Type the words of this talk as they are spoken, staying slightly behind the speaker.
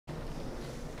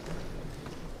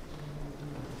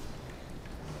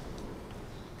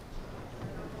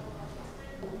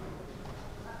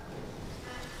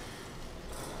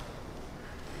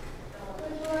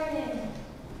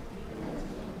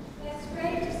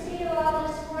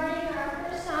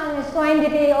going to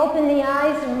be Open the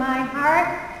Eyes of My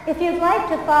Heart. If you'd like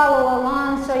to follow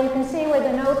along so you can see where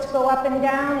the notes go up and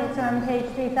down, it's on page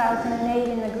 3008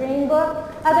 in the Green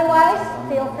Book. Otherwise,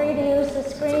 feel free to use the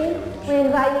screen. We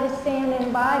invite you to stand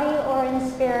in body or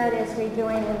in spirit as we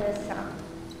join in this song.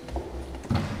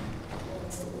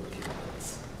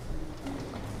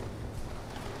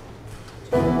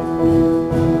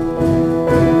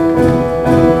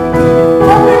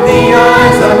 Open the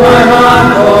eyes of my heart,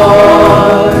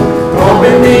 Lord.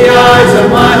 Open the eyes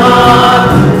of my heart.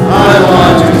 I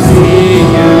want to see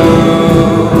you.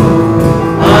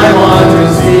 I want to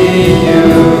see you.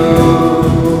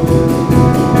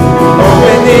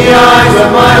 Open the eyes of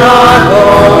my heart,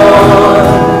 Lord.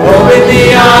 Open the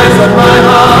eyes of my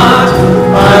heart.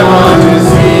 I want to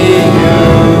see you.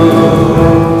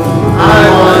 I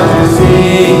want to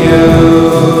see you.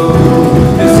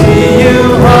 To see you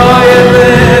high and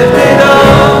lifted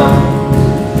up,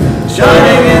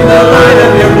 shining in the light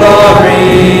of your glory.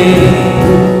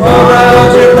 Pour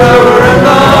out your power and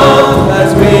love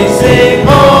as we sing,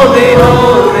 holy,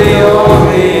 holy,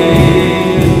 holy.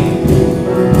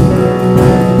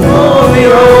 Holy,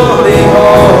 holy,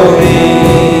 holy.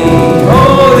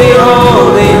 Holy,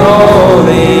 holy,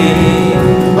 holy.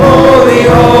 Holy,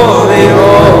 holy,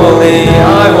 holy.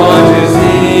 I want to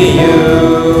see you.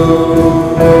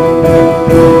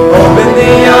 Open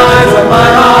the eyes of my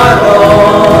heart,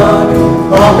 Lord.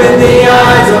 Open the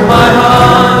eyes of my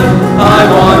heart. I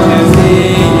want to see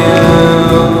you.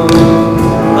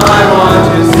 I want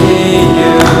to see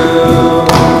you.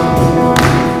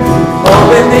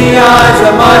 Open the eyes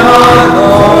of my heart,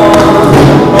 Lord.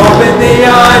 Open the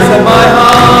eyes of my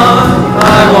heart.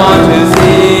 I want to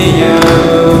see you.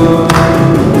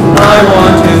 I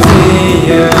want to see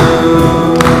you.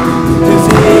 To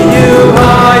see you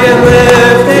high and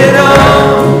lifted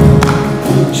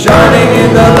up, shining in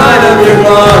the light of your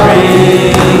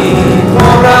glory.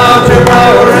 Pour out your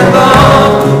power and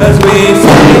love as we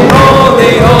sing,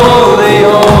 holy, holy,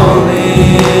 holy.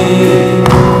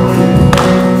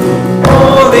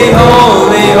 Holy,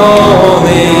 holy,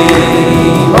 holy.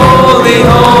 Holy,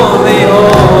 holy,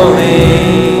 holy.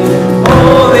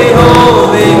 Holy,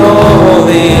 holy,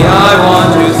 holy. I want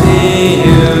to see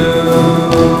you.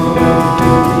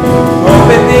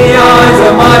 Open the eyes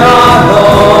of my heart,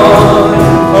 Lord.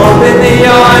 Open the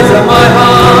eyes of my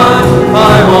heart.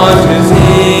 I want to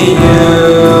see you.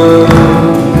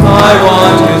 I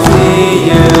want to see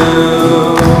you.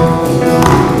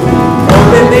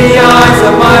 Open the eyes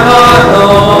of my heart,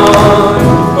 Lord.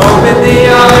 Open the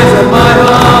eyes of my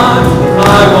heart.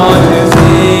 I want to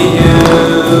see you.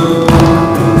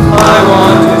 I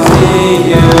want to see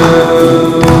you.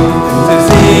 To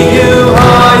see you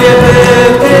high and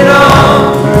lifted up,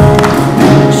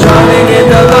 shining in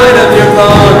the light of your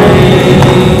glory.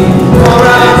 Pour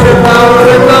out your power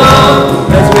and love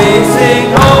as we sing,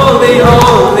 holy,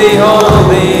 holy,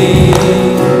 holy.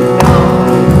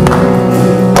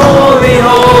 Holy,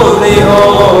 holy,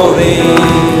 holy.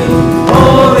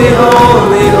 Holy,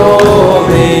 holy,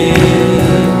 holy.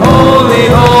 Holy,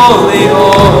 holy,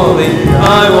 holy.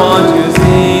 I want to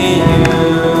see you.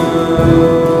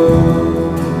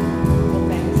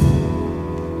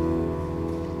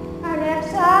 Our next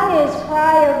song is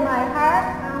Cry of My Heart,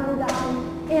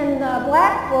 found in the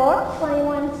Black Book,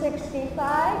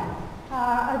 2165.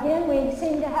 Again, we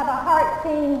seem to have a heart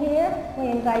theme here. We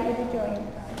invite you to join us.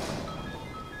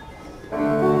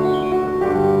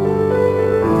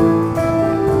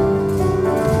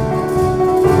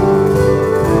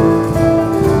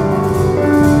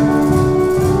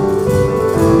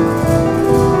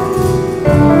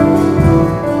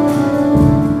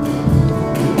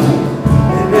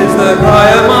 It is the cry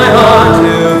of my heart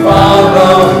to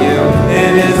follow you.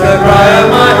 It is the cry of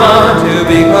my heart to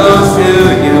be close to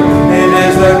you. It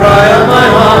is the cry of my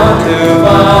heart to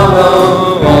follow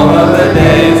all of the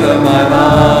days of my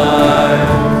life.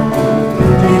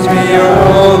 Teach me your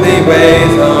holy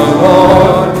ways, O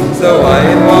Lord, so I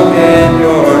can walk in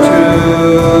your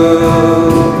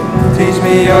truth. Teach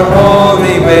me your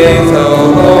holy ways, O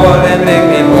Lord, and make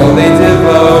me wholly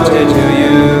devoted to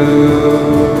you.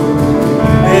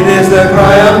 It is the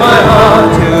cry of my heart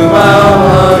to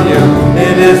follow you.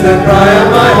 It is the cry of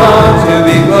my heart to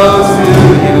be close to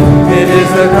you. It is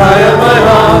the cry of my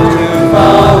heart to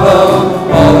follow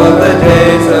all of the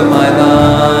days of my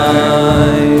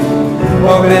life.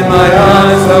 Open my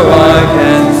eyes so I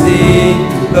can see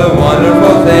the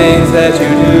wonderful things that you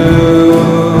do.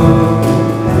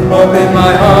 Open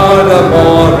my heart up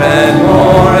more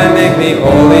and make me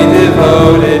wholly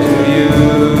devoted to you.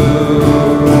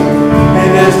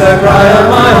 It is the cry of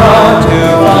my heart to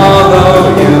follow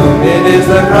you. It is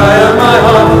the cry of my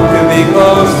heart to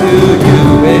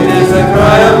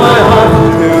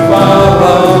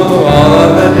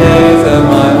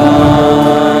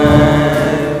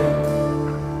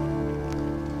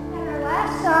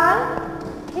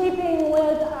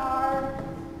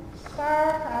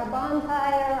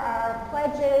bonfire are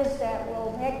pledges that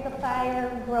will make the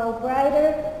fire grow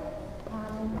brighter.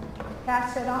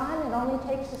 Pass it on. It only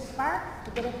takes a spark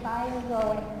to get a fire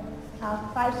going.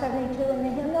 572 in the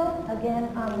hymnal,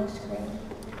 again on the screen.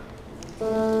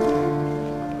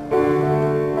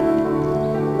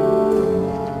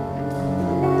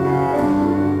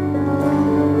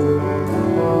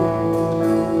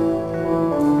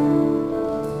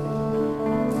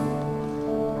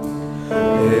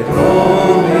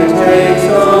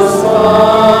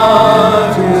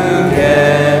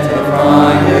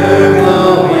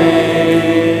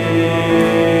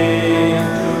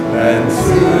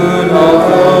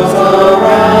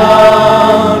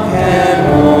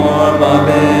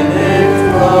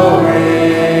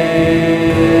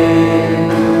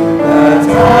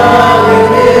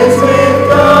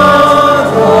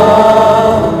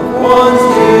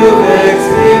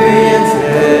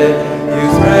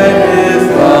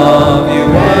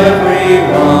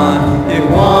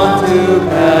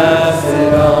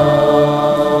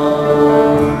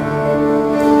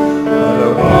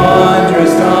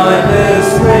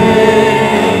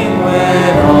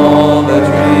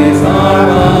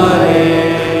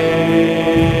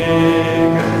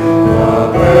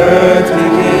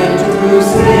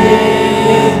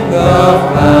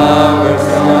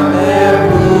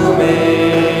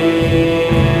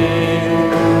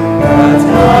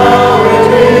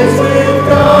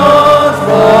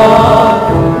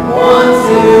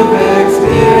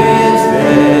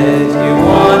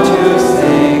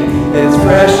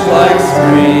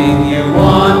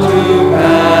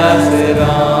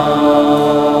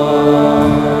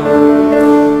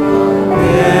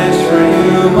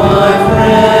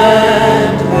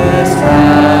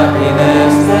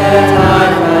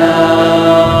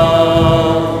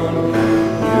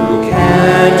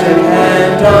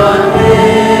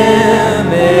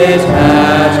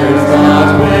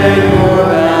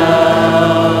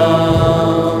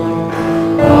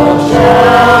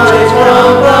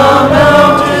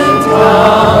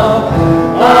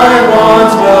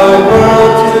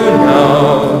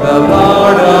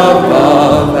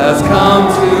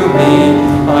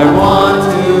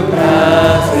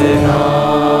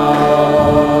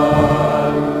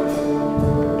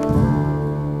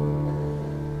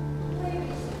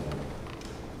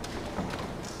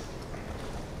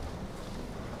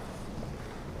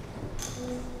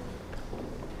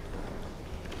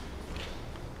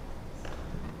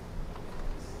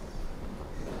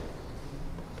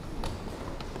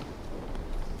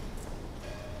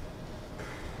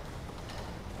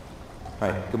 All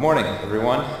right, good morning,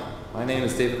 everyone. My name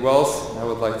is David Wells, and I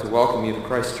would like to welcome you to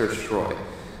Christ Church Troy,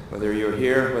 whether you're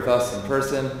here with us in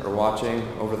person or watching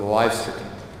over the live stream.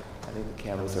 I think the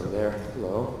camera's over there.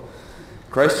 Hello.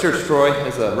 Christ Church Troy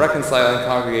is a reconciling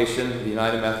congregation of the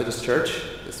United Methodist Church.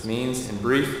 This means, in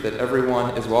brief, that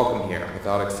everyone is welcome here,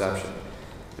 without exception.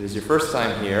 If it is your first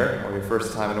time here, or your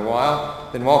first time in a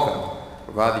while, then welcome.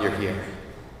 We're glad that you're here.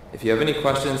 If you have any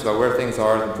questions about where things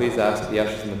are, then please ask the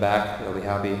ushers in the back. They'll be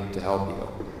happy to help you.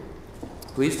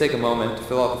 Please take a moment to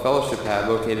fill out the fellowship pad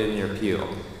located in your pew.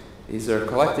 These are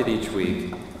collected each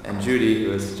week, and Judy,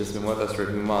 who has just been with us for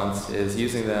a few months, is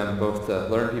using them both to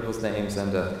learn people's names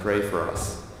and to pray for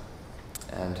us.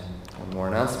 And one more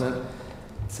announcement.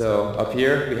 So up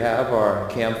here we have our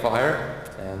campfire,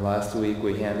 and last week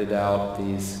we handed out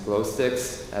these glow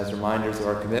sticks as reminders of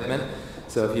our commitment.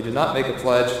 So if you did not make a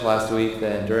pledge last week,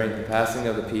 then during the passing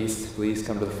of the peace, please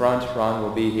come to the front. Ron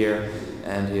will be here,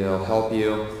 and he'll help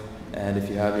you. And if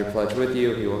you have your pledge with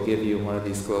you, he will give you one of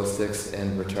these glow sticks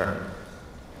in return.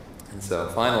 And so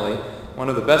finally, one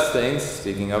of the best things,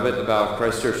 speaking of it, about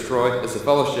Christ Church Troy is the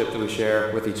fellowship that we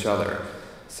share with each other.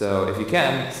 So if you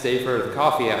can, stay for the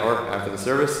coffee hour after the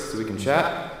service so we can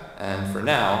chat. And for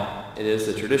now, it is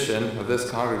the tradition of this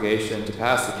congregation to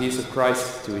pass the peace of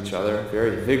Christ to each other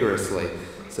very vigorously.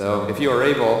 So if you are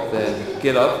able, then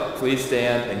get up, please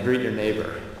stand, and greet your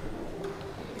neighbor.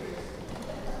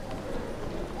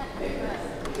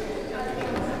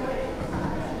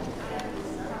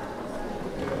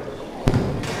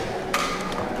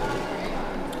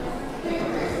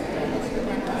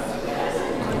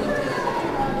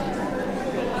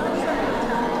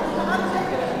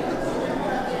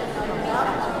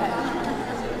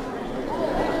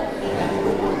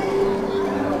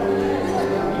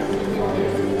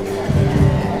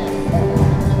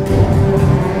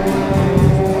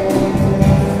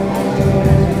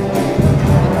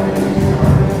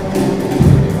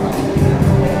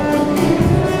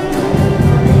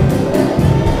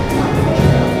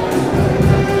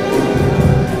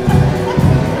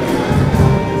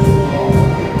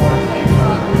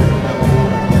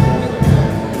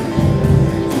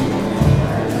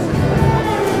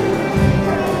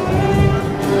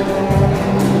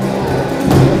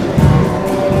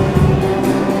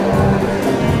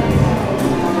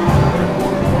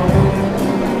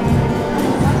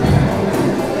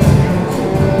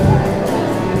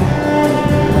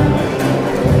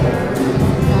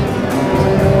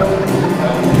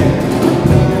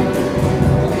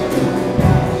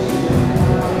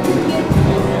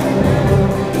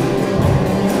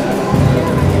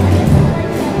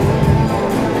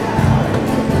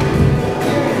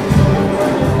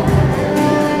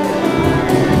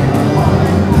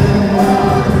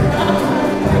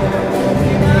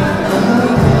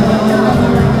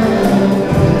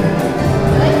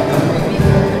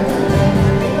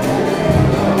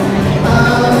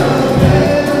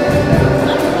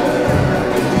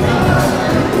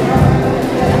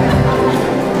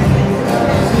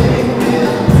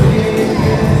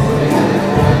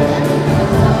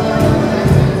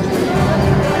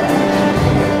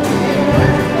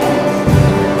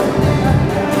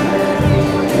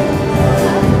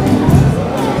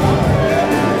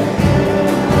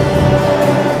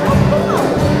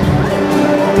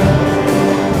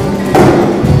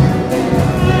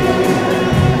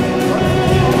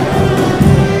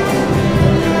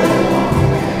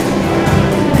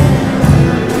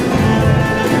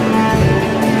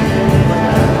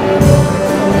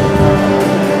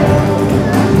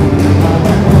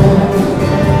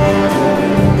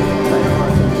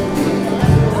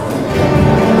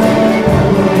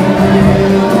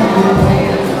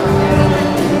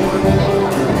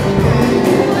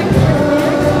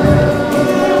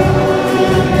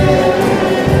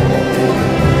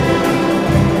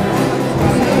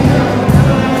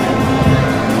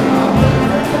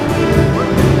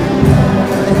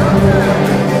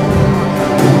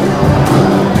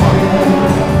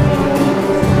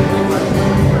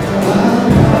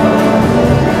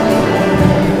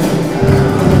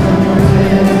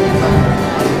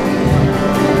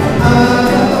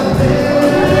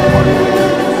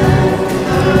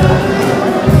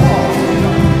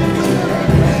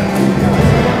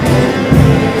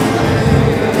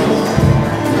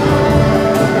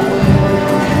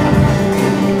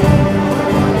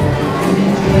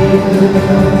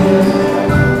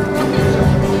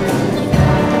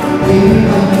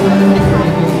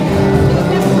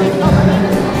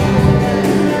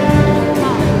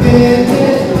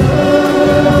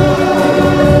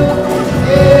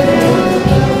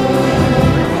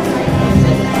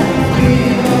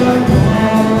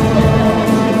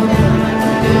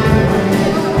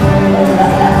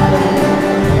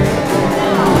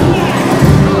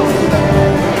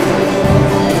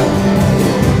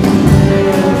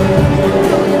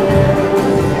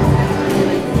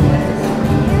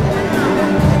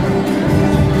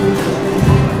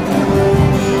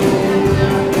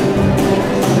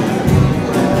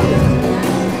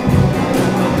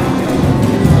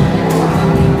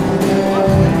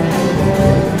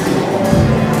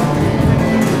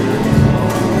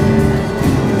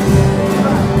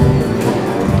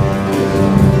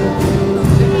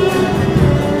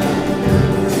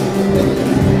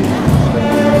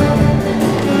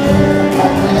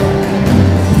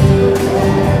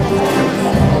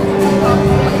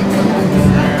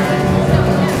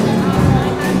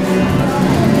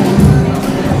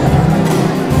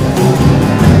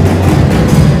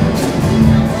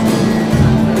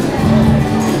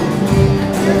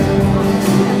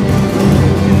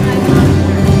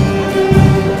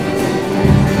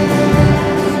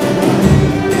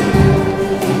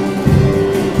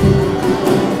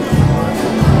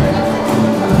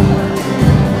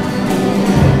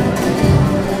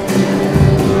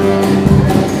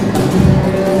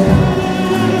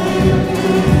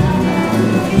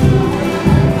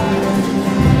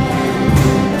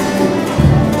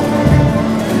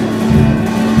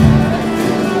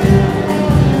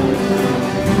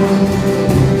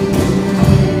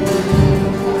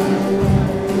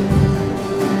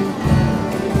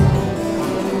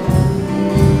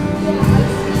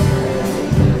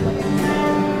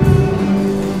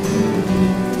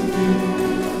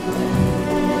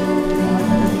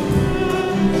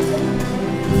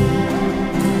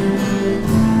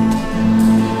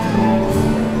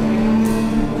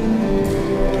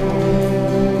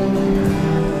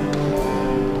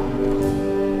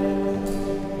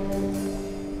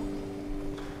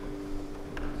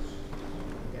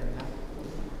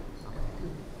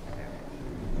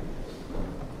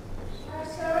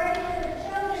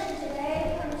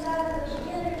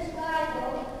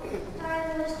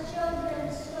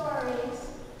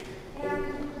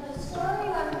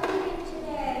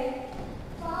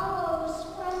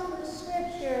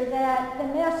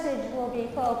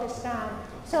 focused on.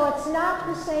 So it's not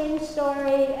the same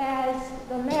story as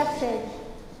the message,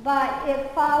 but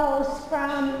it follows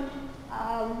from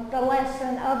the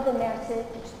lesson of the message.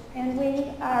 And we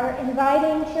are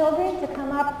inviting children to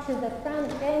come up to the front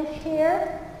bench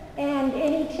here. And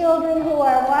any children who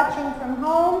are watching from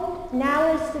home,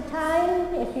 now is the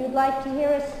time, if you'd like to hear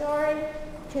a story,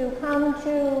 to come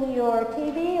to your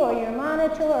TV or your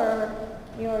monitor or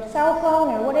your cell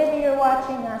phone or whatever you're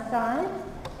watching us on,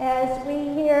 as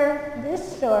we hear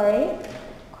this story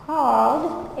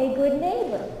called A Good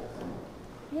Neighbor.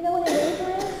 You know what a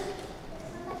neighbor is?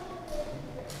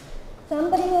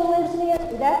 Somebody who lives near.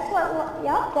 That's what.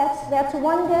 Yeah, that's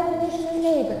one definition of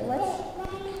neighbor. Let's.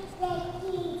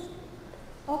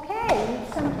 Okay,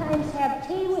 you sometimes have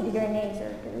tea with your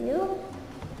neighbor, do you?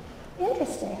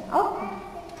 Interesting. Okay.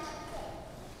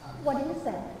 What is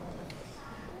that?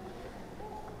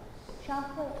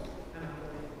 Chocolate.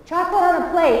 Chocolate on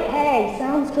a plate. Hey,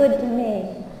 sounds good to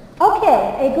me.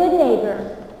 Okay, a good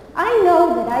neighbor. I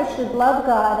know that I should love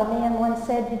God, a man once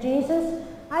said to Jesus.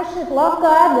 I should love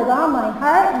God with all my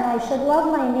heart, and I should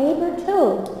love my neighbor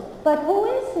too. But who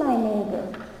is my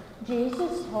neighbor?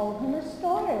 Jesus told him a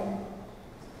story.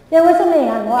 There was a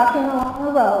man walking along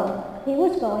the road. He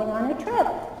was going on a trip.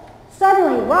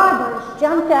 Suddenly, robbers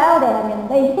jumped out at him.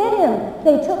 They hit him.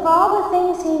 They took all the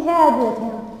things he had with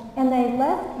him, and they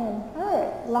left him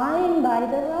hurt, lying by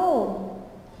the road.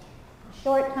 A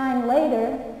short time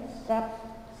later, step,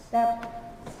 step,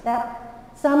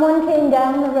 step, someone came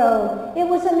down the road. It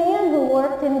was a man who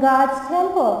worked in God's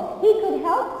temple. He could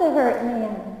help the hurt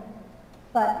man.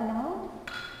 But no,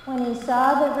 when he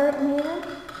saw the hurt man,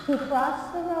 he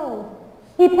crossed the road.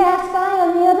 He passed by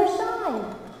on the other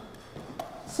side.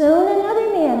 Soon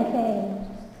another man came,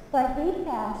 but he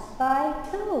passed by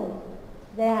too.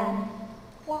 Then,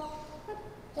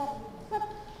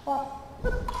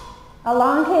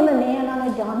 along came a man on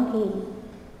a donkey.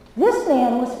 This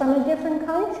man was from a different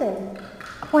country.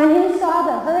 When he saw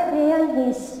the hurt man,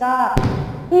 he stopped.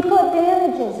 He put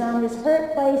bandages on his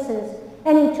hurt places,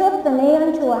 and he took the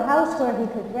man to a house where he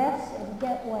could rest and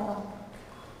get well.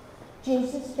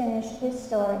 Jesus finished his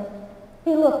story.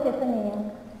 He looked at the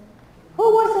man. Who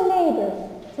was a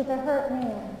neighbor to the hurt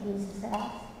man? Jesus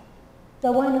asked.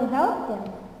 "The one who helped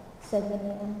him," said the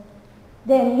man.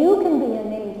 "Then you can be a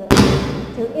neighbor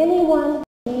to anyone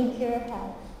who needs your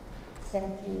help,"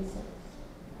 said Jesus.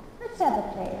 Let's have a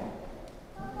prayer.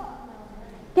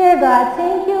 Dear God,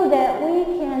 thank you that we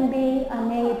can be a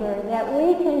neighbor, that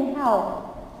we can help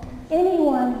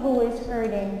anyone who is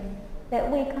hurting that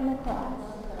we come across.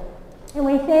 And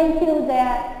we thank you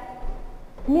that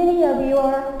many of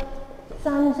your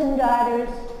sons and daughters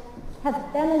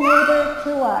have been a neighbor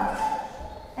to us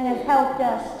and have helped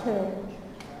us too.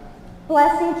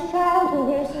 Bless each child who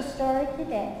hears the story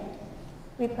today.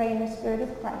 We pray in the Spirit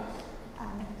of Christ.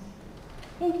 Amen.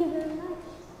 Thank you very much.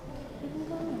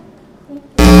 Thank you.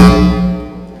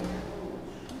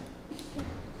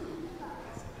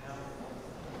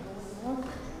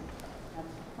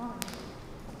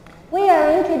 We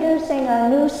are introducing a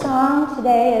new song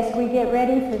today as we get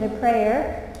ready for the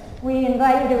prayer. We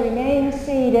invite you to remain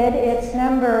seated. It's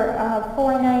number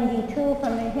 492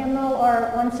 from the hymnal,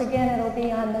 or once again it'll be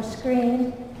on the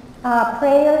screen.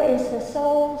 Prayer is the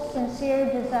soul's sincere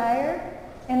desire,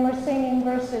 and we're singing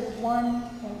verses 1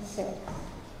 and 6.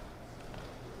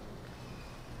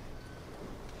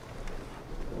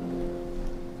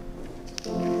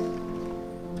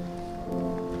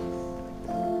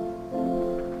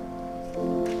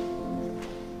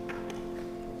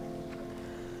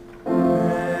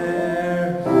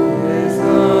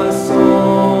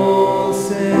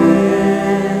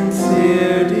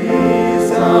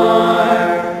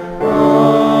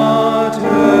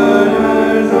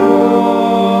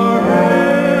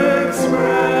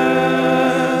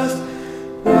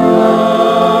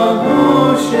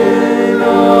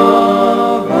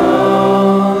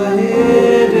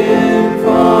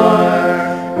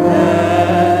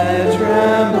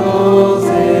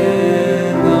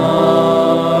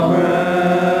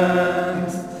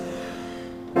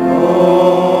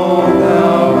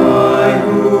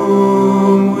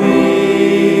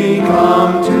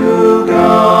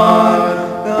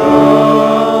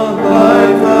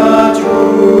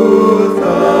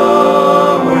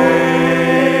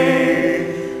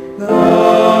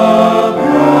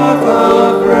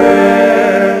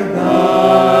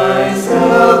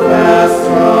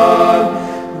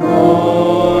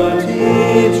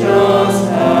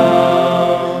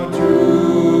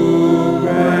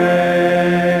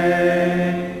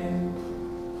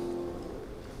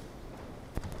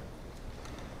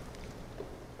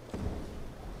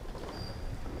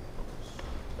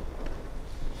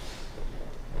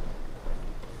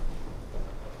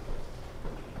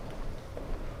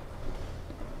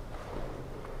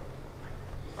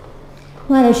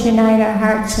 Let us unite our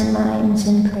hearts and minds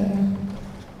in prayer.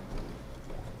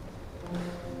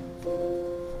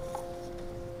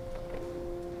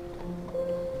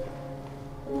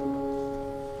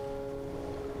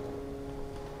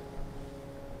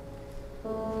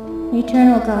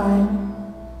 Eternal God,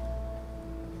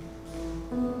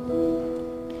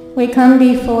 we come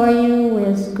before you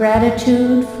with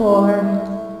gratitude for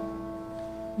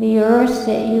the earth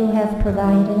that you have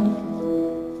provided,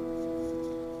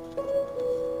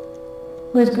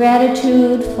 with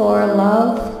gratitude for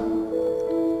love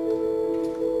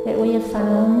that we have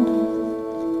found,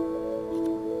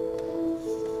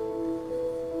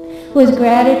 with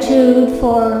gratitude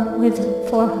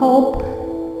for hope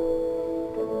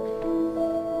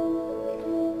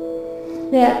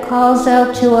that calls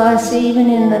out to us even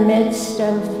in the midst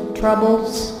of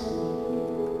troubles,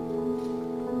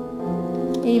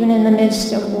 even in the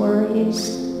midst of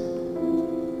worries,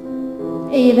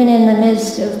 even in the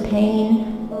midst of pain,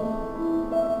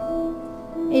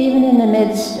 even in the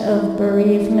midst of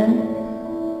bereavement.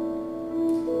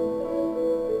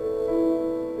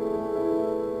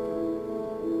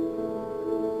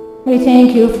 We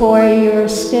thank you for your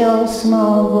still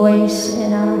small voice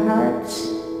in our hearts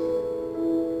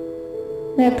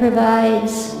that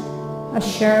provides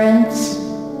assurance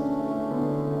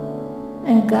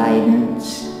and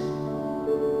guidance,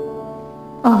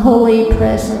 a holy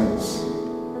presence.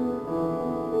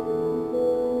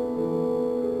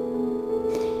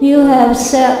 You have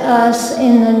set us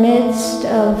in the midst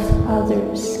of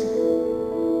others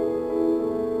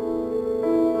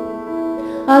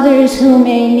who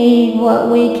may need what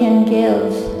we can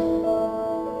give,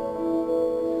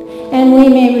 and we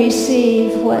may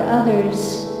receive what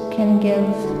others can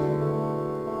give.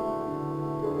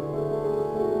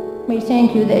 We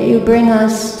thank you that you bring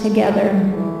us together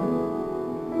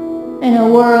in a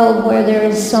world where there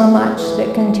is so much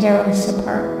that can tear us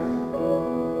apart.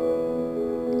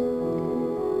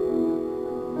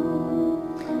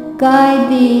 Guide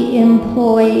the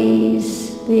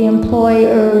employees, the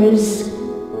employers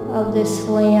of this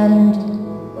land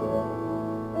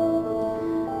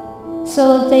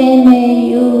so that they may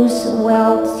use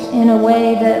wealth in a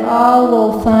way that all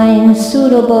will find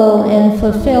suitable and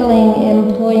fulfilling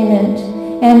employment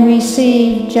and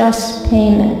receive just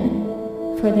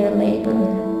payment for their labor.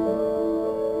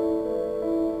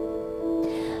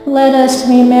 Let us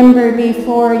remember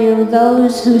before you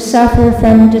those who suffer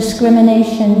from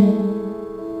discrimination.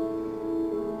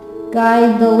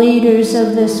 Guide the leaders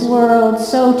of this world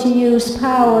so to use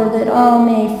power that all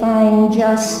may find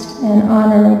just and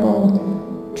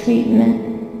honorable treatment.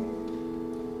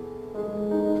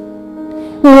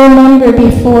 We remember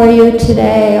before you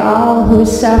today all who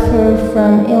suffer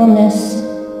from illness.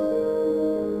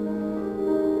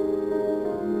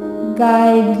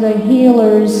 Guide the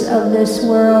healers of this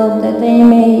world that they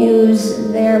may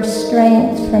use their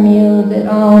strength from you, that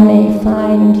all may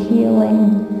find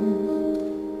healing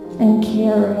and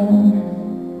caring.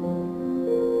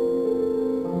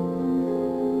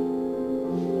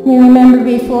 We remember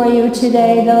before you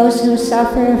today those who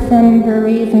suffer from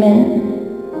bereavement.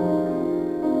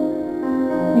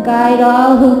 Guide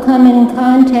all who come in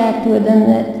contact with them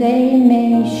that they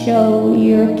may show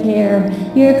your care,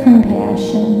 your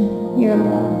compassion, your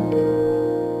love.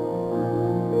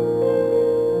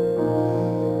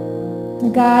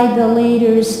 Guide the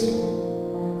leaders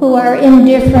who are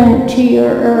indifferent to your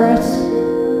earth,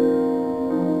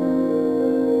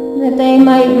 that they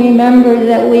might remember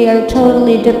that we are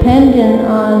totally dependent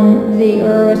on the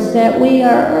earth, that we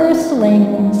are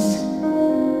earthlings,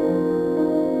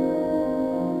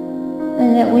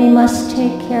 and that we must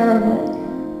take care of it.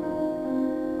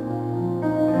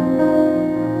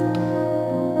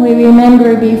 We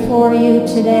remember before you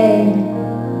today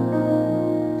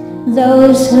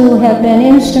those who have been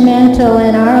instrumental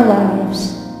in our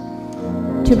lives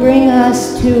to bring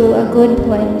us to a good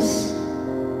place.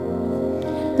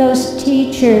 Those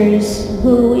teachers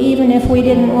who, even if we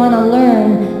didn't want to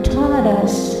learn, taught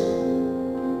us.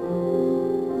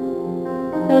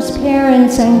 Those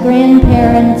parents and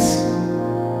grandparents,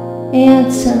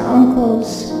 aunts and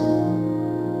uncles,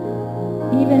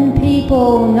 even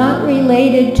people not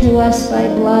related to us by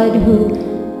blood who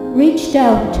reached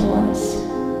out to us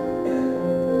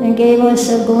and gave us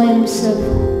a glimpse of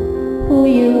who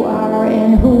you are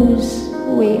and whose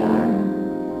we are.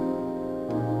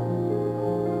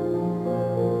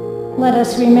 Let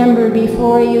us remember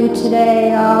before you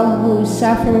today all who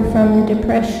suffer from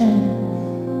depression,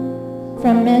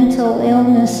 from mental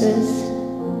illnesses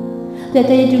that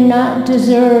they do not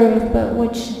deserve, but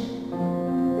which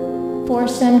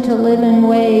force them to live in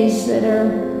ways that are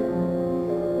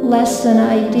less than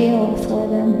ideal for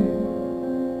them.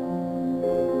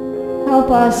 Help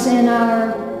us in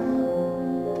our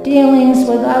dealings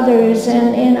with others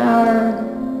and in our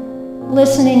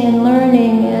listening and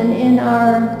learning and in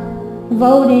our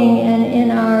voting and in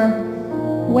our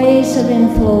ways of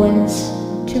influence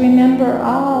to remember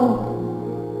all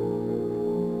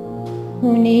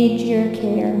who need your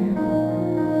care.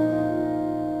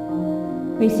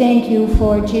 We thank you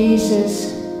for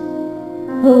Jesus,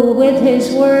 who with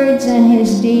his words and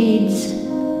his deeds,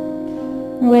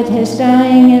 with his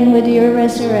dying and with your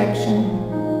resurrection,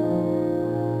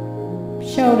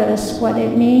 showed us what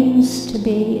it means to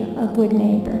be a good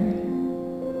neighbor.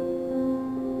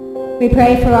 We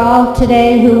pray for all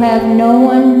today who have no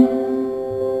one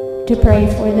to pray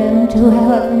for them, to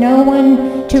have no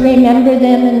one to remember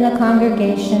them in the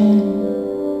congregation.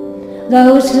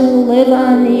 Those who live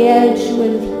on the edge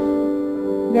with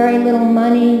very little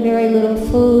money, very little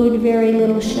food, very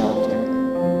little shelter.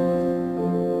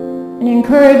 And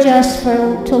encourage us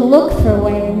to look for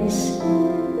ways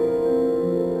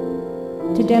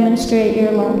to demonstrate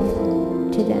your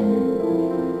love to them.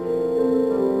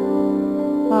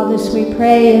 All this we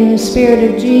pray in the Spirit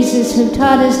of Jesus, who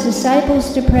taught his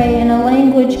disciples to pray in a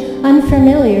language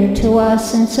unfamiliar to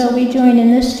us, and so we join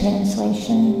in this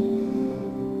translation.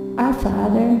 Our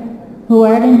Father, who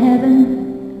art in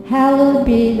heaven, hallowed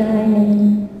be thy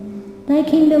name. Thy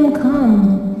kingdom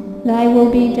come, thy will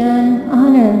be done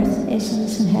on earth as it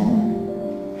is in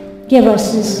heaven. Give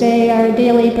us this day our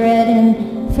daily bread,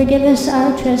 and forgive us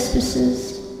our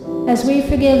trespasses, as we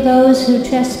forgive those who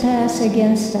trespass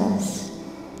against us.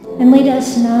 And lead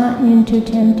us not into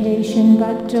temptation,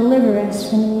 but deliver us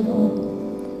from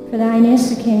evil. For thine is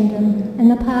the kingdom, and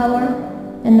the power,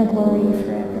 and the glory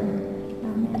forever.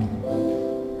 Amen.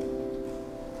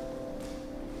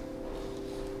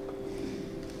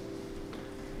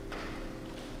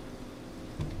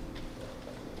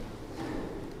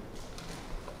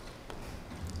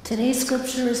 Today's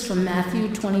scripture is from Matthew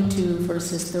 22,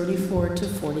 verses 34 to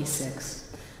 46.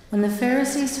 When the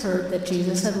Pharisees heard that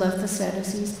Jesus had left the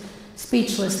Sadducees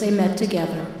speechless, they met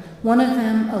together. One of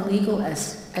them, a legal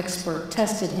expert,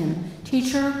 tested him.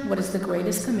 "Teacher, what is the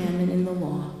greatest commandment in the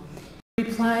law?" He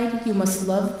replied, "You must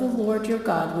love the Lord your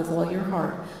God with all your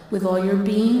heart, with all your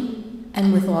being,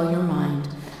 and with all your mind.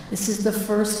 This is the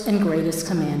first and greatest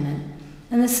commandment.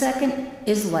 And the second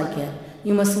is like it.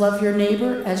 You must love your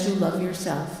neighbor as you love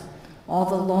yourself. All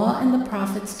the law and the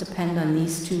prophets depend on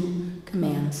these two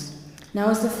commands." Now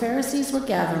as the Pharisees were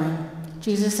gathering,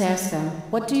 Jesus asked them,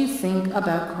 "What do you think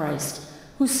about Christ?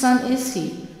 Whose son is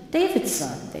he?" "David's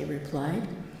son," they replied.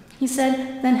 He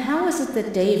said, "Then how is it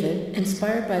that David,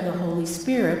 inspired by the Holy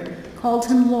Spirit, called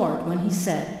him Lord when he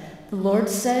said, 'The Lord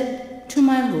said to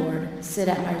my Lord, sit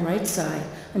at my right side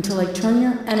until I turn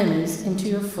your enemies into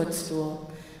your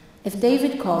footstool'? If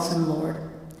David calls him Lord,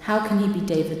 how can he be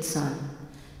David's son?"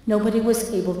 Nobody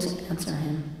was able to answer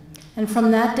him. And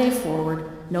from that day forward,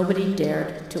 nobody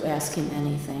dared to ask him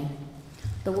anything.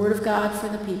 The word of God for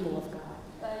the people of God.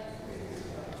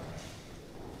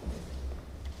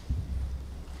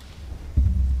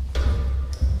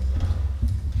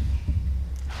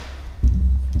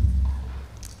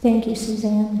 Thank you,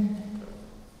 Suzanne.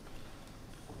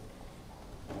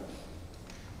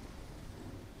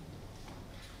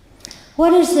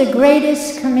 What is the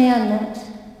greatest commandment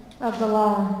of the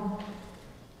law?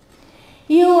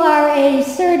 You are a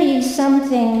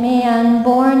 30-something man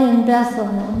born in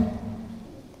Bethlehem,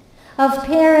 of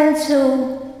parents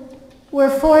who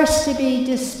were forced to be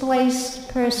displaced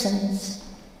persons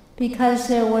because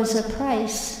there was a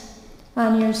price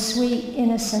on your sweet,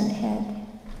 innocent head.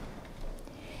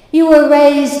 You were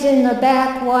raised in the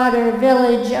backwater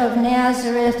village of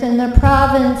Nazareth in the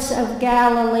province of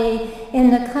Galilee in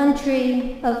the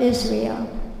country of Israel.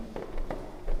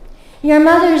 Your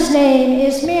mother's name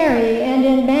is Mary, and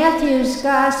in Matthew's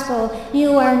gospel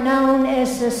you are known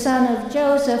as the son of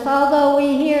Joseph, although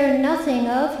we hear nothing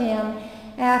of him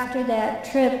after that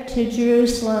trip to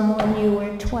Jerusalem when you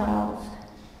were 12.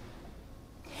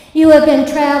 You have been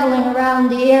traveling around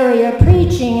the area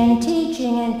preaching and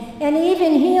teaching and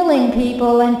even healing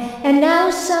people, and now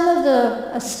some of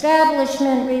the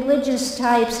establishment religious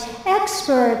types,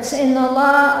 experts in the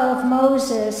law of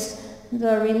Moses,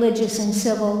 the religious and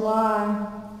civil law,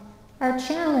 are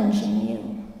challenging you.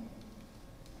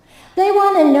 They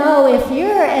want to know if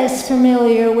you're as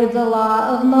familiar with the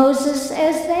law of Moses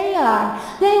as they are.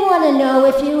 They want to know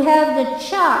if you have the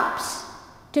chops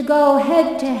to go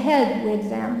head to head with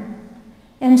them.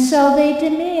 And so they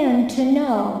demand to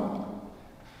know,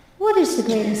 what is the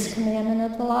greatest commandment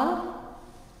of the law?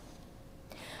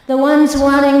 The ones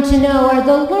wanting to know are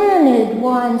the learned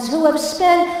ones who have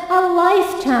spent a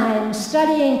lifetime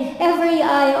studying every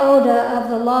iota of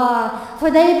the law,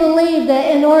 for they believe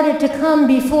that in order to come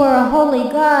before a holy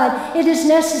God, it is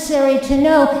necessary to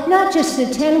know not just the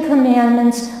 10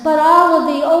 Commandments, but all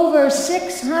of the over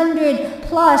 600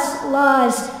 plus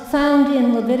laws found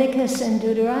in Leviticus and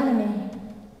Deuteronomy.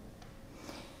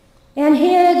 And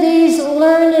here these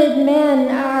learned men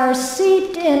are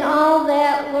seeped in all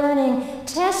that learning,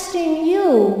 testing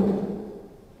you.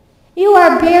 You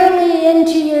are barely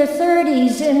into your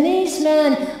 30s, and these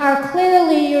men are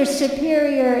clearly your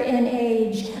superior in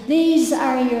age. These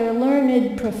are your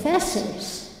learned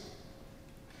professors.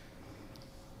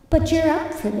 But you're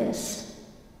up for this.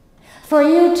 For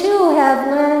you too have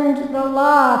learned the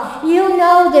law. You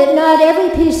know that not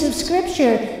every piece of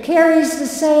Scripture carries the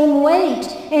same weight,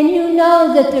 and you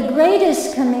know that the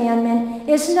greatest commandment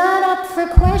is not up for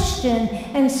question,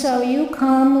 and so you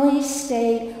calmly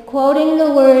state, quoting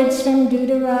the words from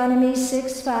Deuteronomy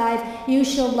 6:5, "You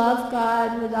shall love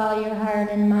God with all your heart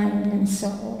and mind and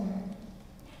soul."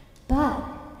 But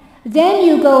then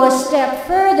you go a step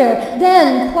further.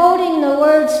 Then, quoting the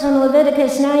words from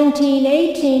Leviticus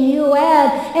 19:18, you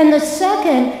add, "And the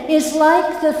second is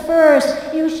like the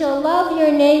first, you shall love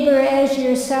your neighbor as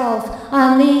yourself.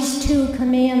 On these 2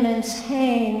 commandments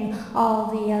hang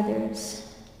all the others."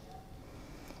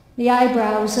 The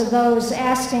eyebrows of those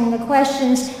asking the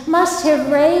questions must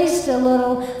have raised a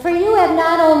little, for you have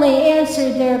not only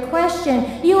answered their question,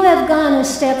 you have gone a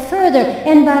step further,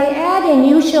 and by adding,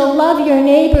 "You shall love your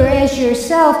neighbor as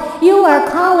yourself," you are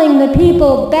calling the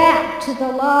people back to the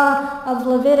law of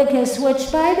Leviticus,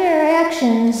 which by their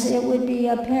actions it would be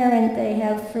apparent they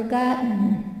have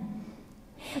forgotten.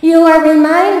 You are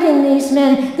reminding these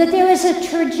men that there is a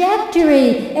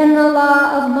trajectory in the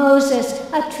law of Moses,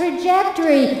 a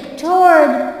trajectory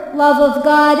toward love of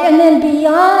God, and then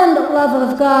beyond love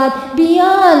of God,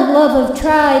 beyond love of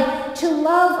tribe, to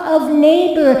love of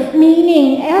neighbor,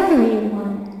 meaning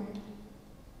everyone.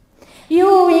 You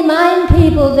will remind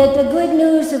people that the good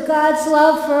news of God's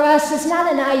love for us is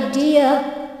not an idea,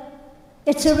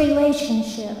 it's a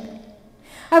relationship.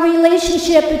 a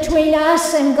relationship between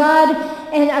us and God,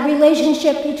 and a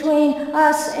relationship between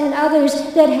us and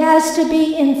others that has to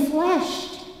be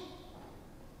enfleshed.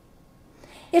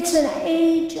 It's an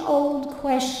age-old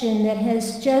question that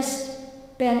has just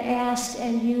been asked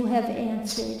and you have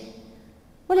answered.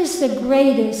 What is the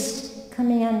greatest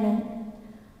commandment?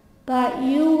 But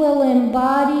you will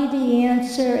embody the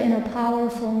answer in a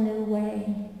powerful new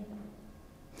way.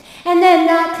 And then,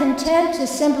 not content to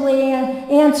simply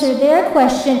answer their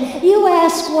question, you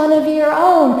ask one of your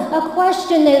own, a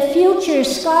question that future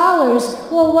scholars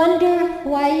will wonder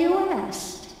why you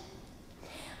asked.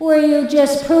 Were you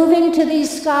just proving to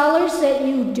these scholars that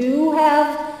you do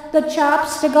have the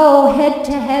chops to go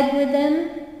head-to-head with them?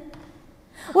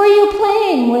 Were you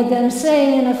playing with them,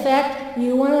 saying, in effect,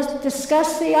 you want to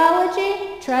discuss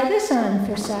theology? Try this on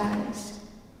for size.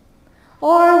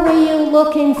 Or were you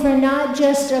looking for not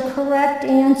just a correct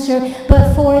answer,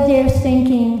 but for their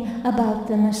thinking about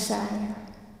the Messiah?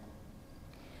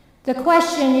 The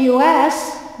question you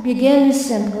ask begins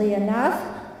simply enough.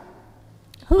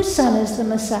 Whose son is the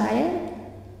Messiah?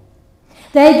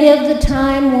 They give the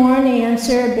time-worn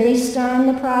answer based on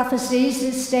the prophecies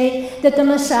that state that the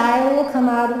Messiah will come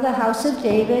out of the house of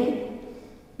David.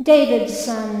 David's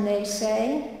son, they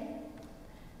say.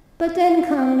 But then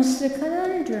comes the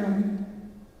conundrum.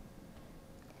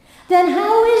 Then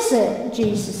how is it,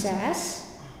 Jesus asks,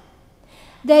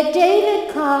 that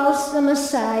David calls the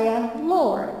Messiah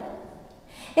Lord?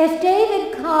 If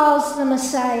David calls the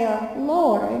Messiah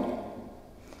Lord,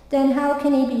 then how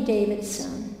can he be David's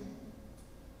son?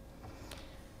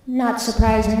 Not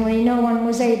surprisingly, no one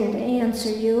was able to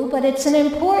answer you, but it's an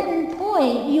important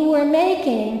point you were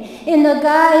making in the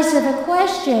guise of a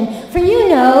question. For you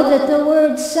know that the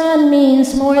word son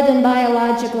means more than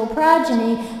biological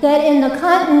progeny, that in the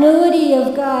continuity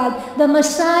of God, the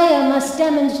Messiah must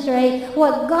demonstrate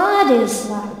what God is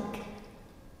like.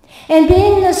 And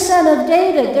being the son of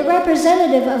David, the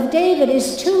representative of David,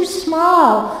 is too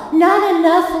small, not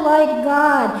enough like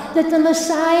God, that the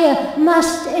Messiah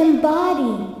must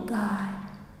embody God.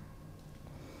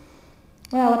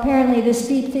 Well, apparently this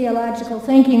deep theological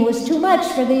thinking was too much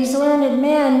for these learned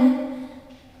men,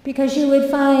 because you would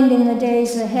find in the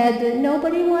days ahead that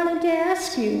nobody wanted to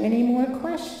ask you any more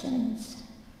questions.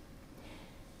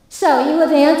 So you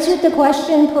have answered the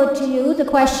question put to you, the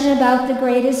question about the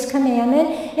greatest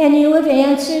commandment, and you have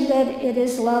answered that it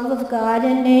is love of God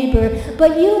and neighbor.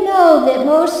 But you know that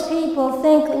most people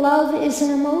think love is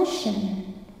an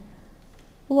emotion.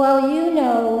 Well, you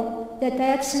know that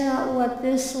that's not what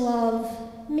this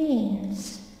love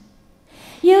means.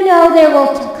 You know there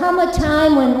will come a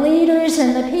time when leaders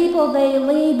and the people they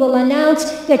lead will announce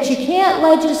that you can't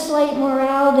legislate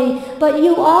morality, but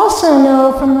you also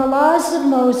know from the laws of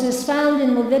Moses found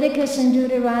in Leviticus and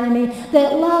Deuteronomy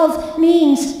that love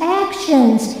means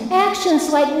actions.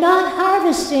 Actions like not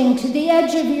harvesting to the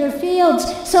edge of your fields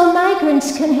so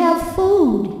migrants can have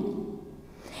food.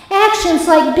 Actions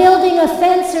like building a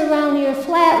fence around your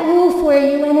flat roof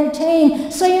where you entertain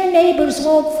so your neighbors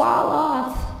won't fall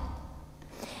off.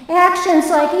 Actions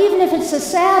like, even if it's a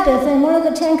Sabbath, and one of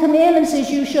the 10 Commandments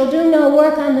is you shall do no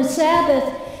work on the Sabbath,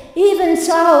 even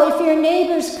so, if your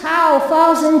neighbor's cow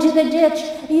falls into the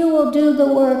ditch, you will do the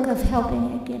work of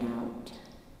helping it get out.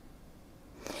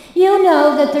 You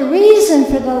know that the reason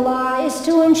for the law is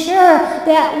to ensure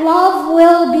that love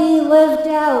will be lived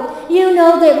out. You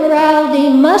know that morality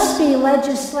must be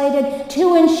legislated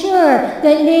to ensure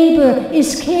that neighbor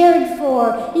is cared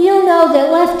for. You know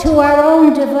that left to our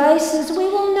own devices, we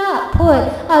will not put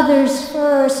others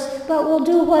first, but will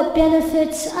do what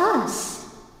benefits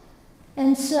us.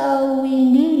 And so we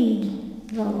need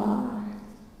the law.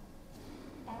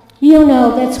 You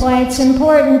know that's why it's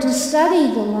important to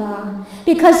study the law,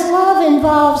 because love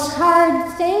involves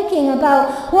hard thinking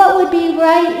about what would be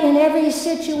right in every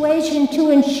situation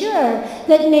to ensure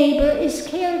that neighbor is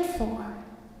cared for.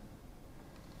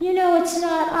 You know it's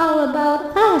not all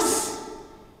about us,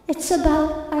 it's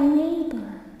about our neighbor.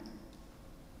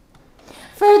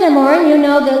 Furthermore, you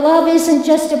know that love isn't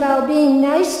just about being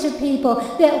nice to people,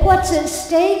 that what's at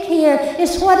stake here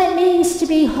is what it means to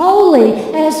be holy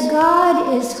as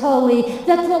God is holy,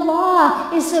 that the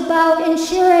law is about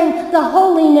ensuring the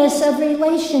holiness of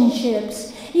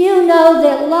relationships. You know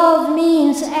that love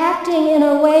means acting in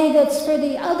a way that's for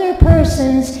the other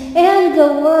person's and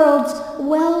the world's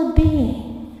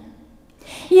well-being.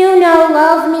 You know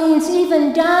love means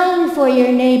even dying for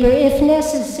your neighbor if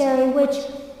necessary, which,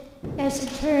 as it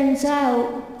turns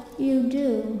out, you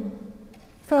do.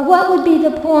 For what would be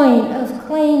the point of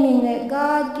claiming that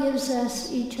God gives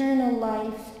us eternal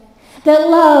life, that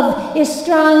love is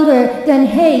stronger than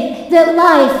hate, that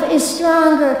life is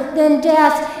stronger than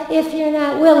death, if you're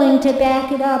not willing to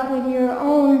back it up with your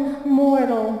own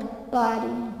mortal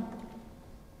body.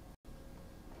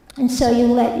 And so you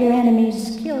let your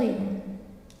enemies kill you.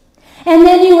 And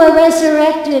then you are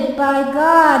resurrected by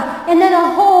God, and then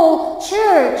a whole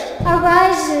church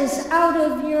arises out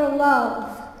of your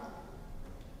love.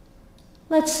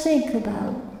 Let's think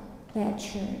about that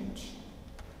church.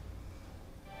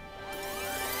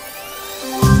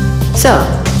 So,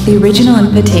 the original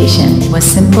invitation was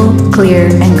simple, clear,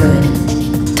 and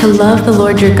good. To love the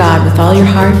Lord your God with all your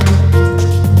heart,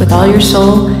 with all your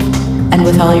soul, and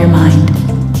with all your mind.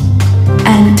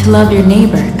 And to love your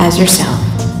neighbor as yourself.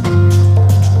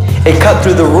 It cut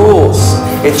through the rules.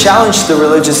 It challenged the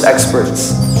religious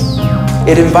experts.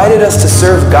 It invited us to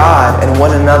serve God and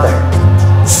one another.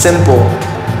 Simple,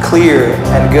 clear,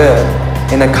 and good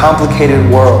in a complicated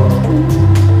world.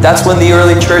 That's when the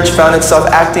early church found itself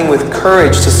acting with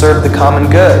courage to serve the common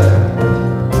good.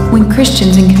 When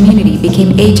Christians and community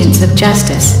became agents of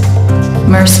justice,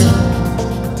 mercy,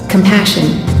 compassion,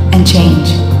 and change.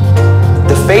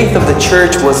 The faith of the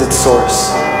church was its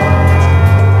source.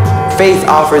 Faith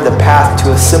offered the path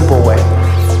to a simple way.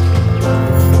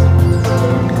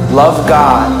 Love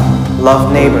God,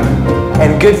 love neighbor,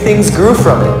 and good things grew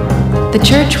from it. The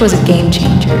church was a game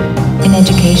changer in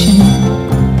education,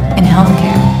 in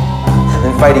healthcare,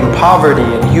 And fighting poverty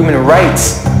and human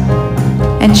rights.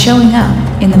 and showing up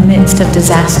in the midst of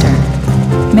disaster.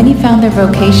 Many found their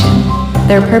vocation,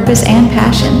 their purpose and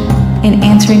passion in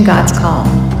answering God's call.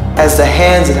 As the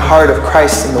hands and heart of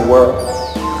Christ in the world.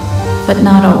 But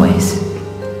not always.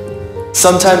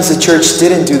 Sometimes the church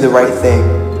didn't do the right thing.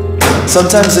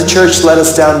 Sometimes the church let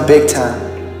us down big time.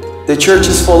 The church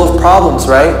is full of problems,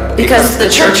 right? Because the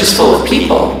church is full of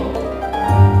people.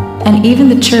 And even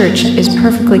the church is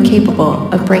perfectly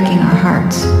capable of breaking our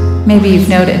hearts. Maybe you've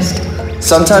noticed.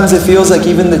 Sometimes it feels like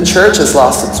even the church has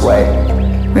lost its way.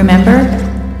 Remember,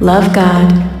 love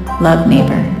God, love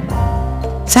neighbor.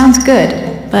 Sounds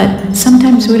good, but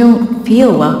sometimes we don't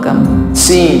feel welcome,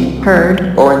 Seen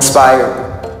heard. or inspired.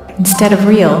 Instead of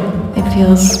real, it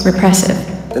feels repressive.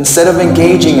 Instead of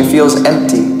engaging, it feels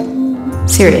empty.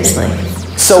 Seriously.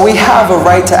 So we have a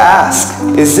right to ask,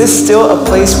 is this still a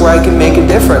place where I can make a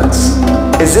difference?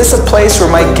 Is this a place where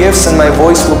my gifts and my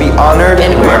voice will be honored?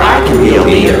 And where I can be a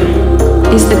leader.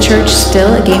 Is the church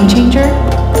still a game changer?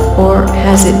 Or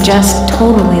has it just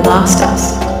totally lost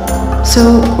us?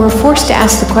 So we're forced to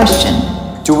ask the question.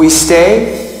 Do we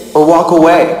stay or walk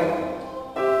away?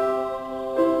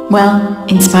 Well,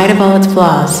 in spite of all its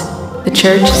flaws, the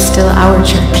church is still our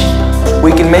church.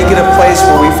 We can make it a place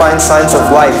where we find signs of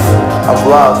life, of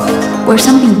love. Where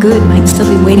something good might still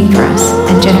be waiting for us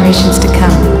and generations to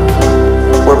come.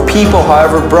 Where people,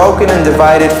 however broken and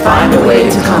divided, Find a way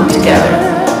to come together.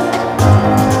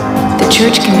 The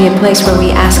church can be a place where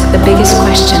we ask the biggest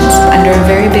questions under a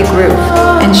very big roof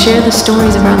and share the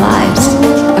stories of our lives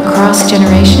across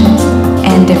generations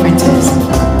and differences.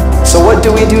 So what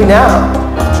do we do now?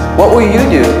 What will you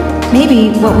do?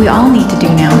 Maybe what we all need to do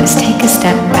now is take a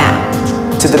step back.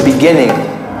 To the beginning,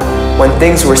 when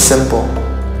things were simple.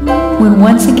 When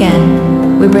once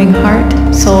again, we bring heart,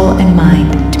 soul, and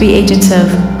mind to be agents of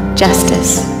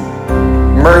justice,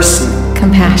 Mercy,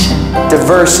 compassion,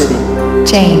 diversity,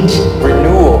 change.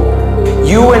 renewal.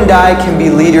 You and I can be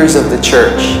leaders of the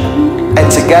church. And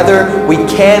together, we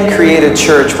can create a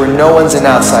church where no one's an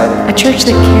outsider. A church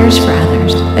that cares for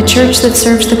others. A church that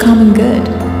serves the common good.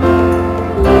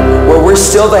 Where we're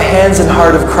still the hands and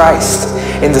heart of Christ.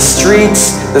 In the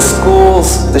streets, the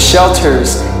schools, the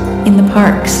shelters. In the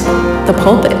parks, the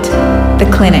pulpit, the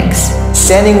clinics.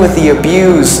 Standing with the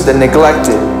abused, the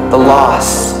neglected, the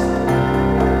lost.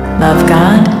 Love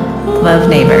God, love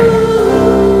neighbor.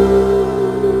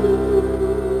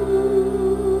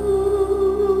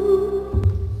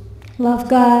 Love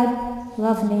God,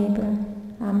 love neighbor.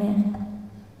 Amen.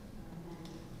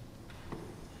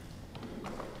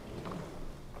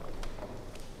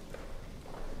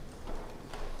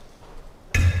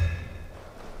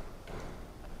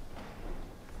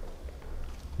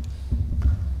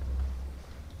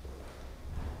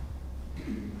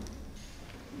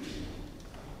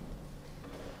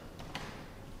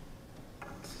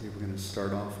 We're going to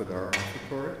start off with our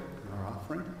offertory, our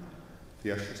offering.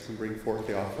 The ushers can bring forth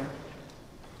the offering.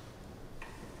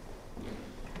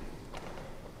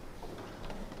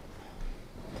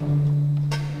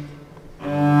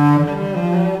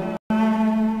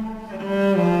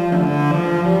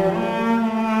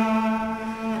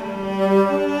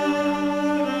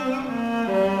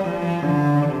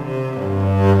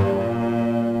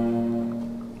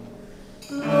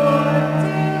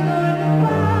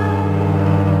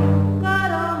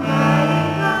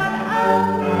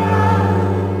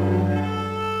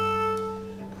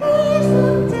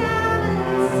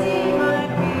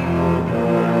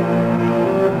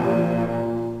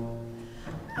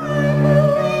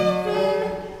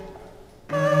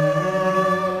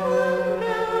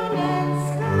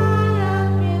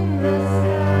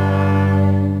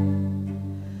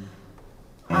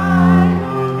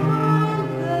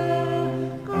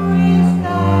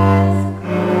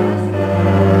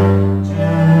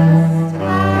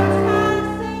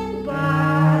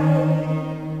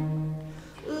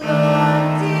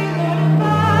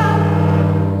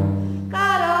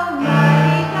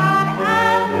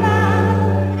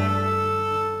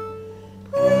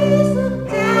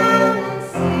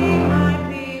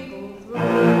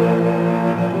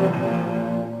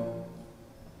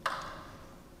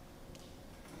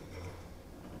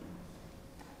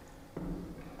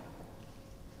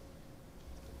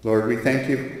 thank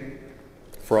you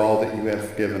for all that you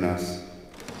have given us.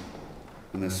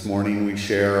 And this morning we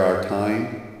share our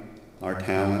time, our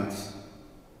talents,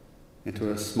 and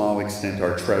to a small extent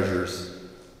our treasures,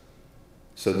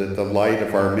 so that the light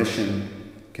of our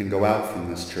mission can go out from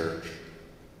this church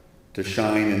to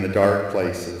shine in the dark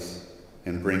places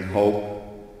and bring hope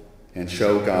and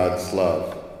show God's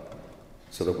love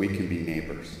so that we can be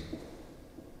neighbors.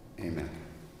 Amen.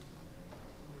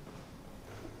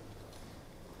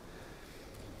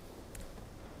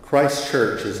 Christ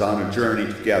Church is on a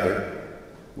journey together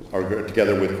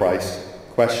with Christ,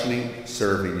 questioning,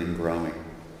 serving, and growing.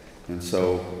 And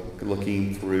so,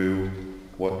 looking through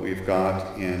what we've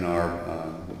got in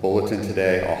our bulletin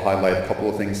today, I'll highlight a couple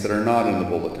of things that are not in the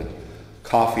bulletin.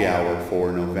 Coffee hour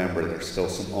for November. There's still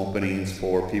some openings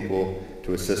for people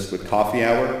to assist with coffee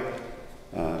hour.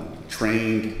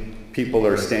 Trained people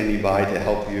are standing by to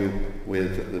help you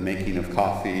with the making of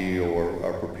coffee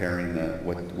or preparing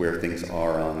where things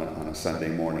are on a Sunday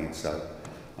morning. So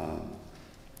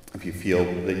if you feel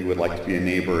that you would like to be a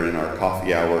neighbor in our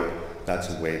coffee hour, that's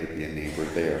a way to be a neighbor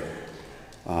there.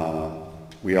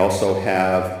 We also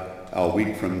have a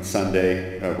week from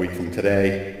today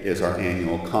is our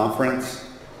annual conference.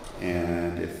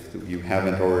 And if you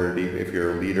haven't already, if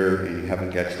you're a leader and you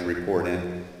haven't got your report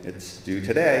in, it's due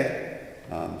today.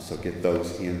 So get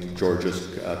those in.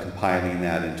 Georgia's compiling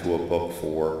that into a book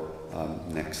for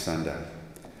next Sunday.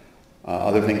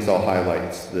 Other things I'll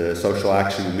highlight. The Social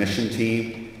Action and Mission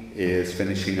Team is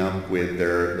finishing up with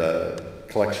the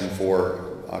collection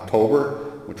for October,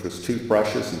 which was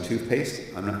toothbrushes and toothpaste.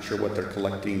 I'm not sure what they're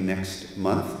collecting next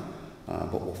month,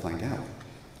 but we'll find out.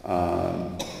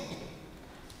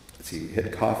 Let's see,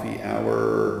 hit coffee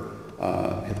hour,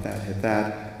 hit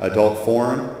that. Adult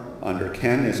Forum under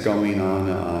Ken is going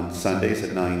on Sundays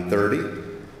at 9:30.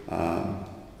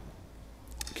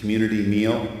 Community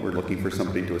meal, we're looking for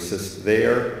somebody to assist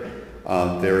there.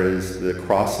 There is the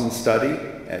Crossing Study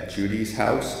at Judy's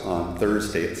house on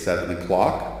Thursday at 7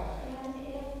 o'clock. And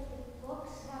if the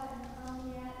books haven't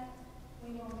come yet,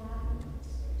 we will not meet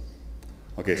this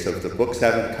Thursday. Okay, so if the books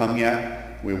haven't come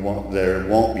yet, there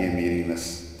won't be a meeting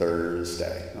this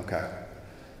Thursday. Okay.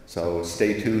 So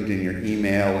stay tuned in your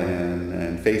email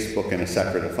and Facebook and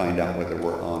etc. to find out whether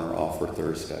we're on or off for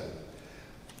Thursday.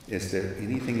 Is there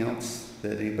anything else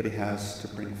that anybody has to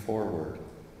bring forward?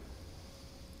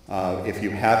 If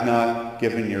you have not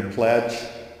given your pledge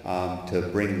to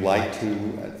bring light to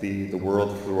the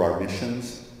world through our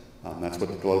missions, that's what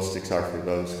the glow sticks are for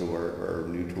those who are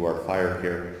new to our fire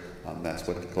here. That's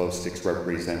what the glow sticks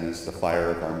represent, is the fire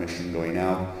of our mission going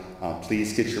out.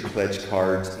 Please get your pledge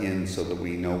cards in so that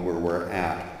we know where we're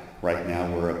at. Right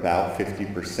now we're about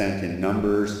 50% in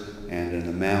numbers and in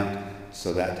amount,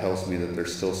 so that tells me that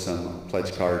there's still some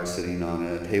pledge cards sitting on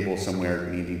a table somewhere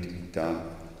needing to be done.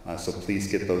 So please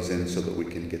get those in so that we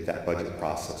can get that budget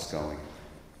process going.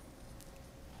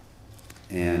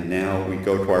 And now we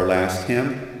go to our last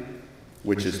hymn,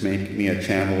 which is Make Me a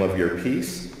Channel of Your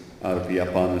Peace. It'll be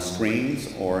up on the screens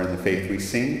or in the Faith We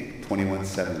Sing,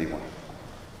 2171.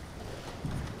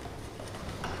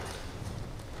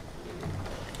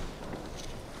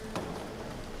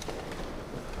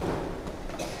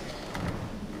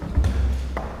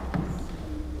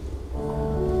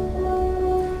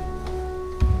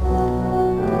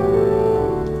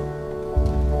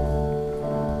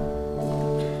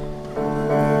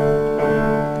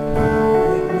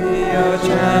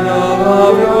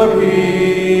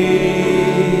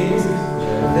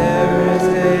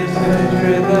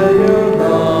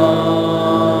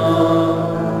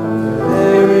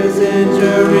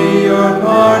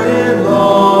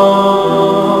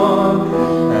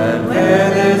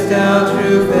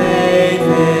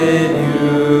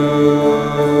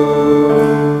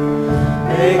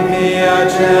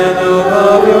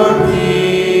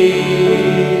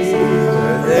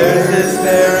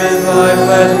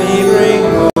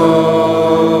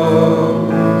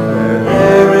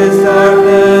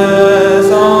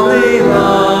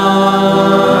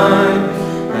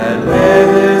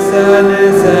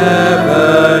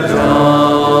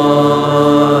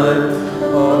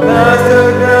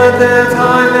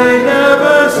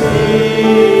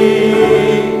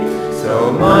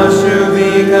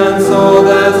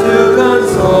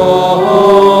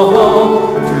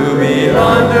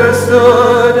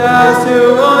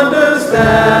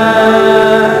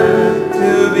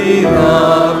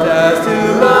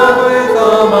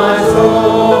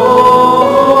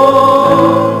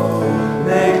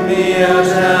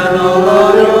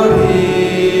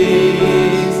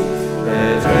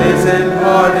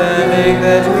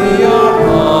 That we are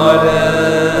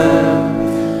pardoned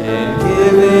in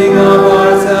giving of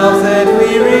ourselves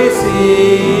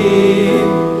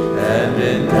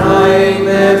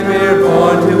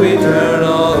eternal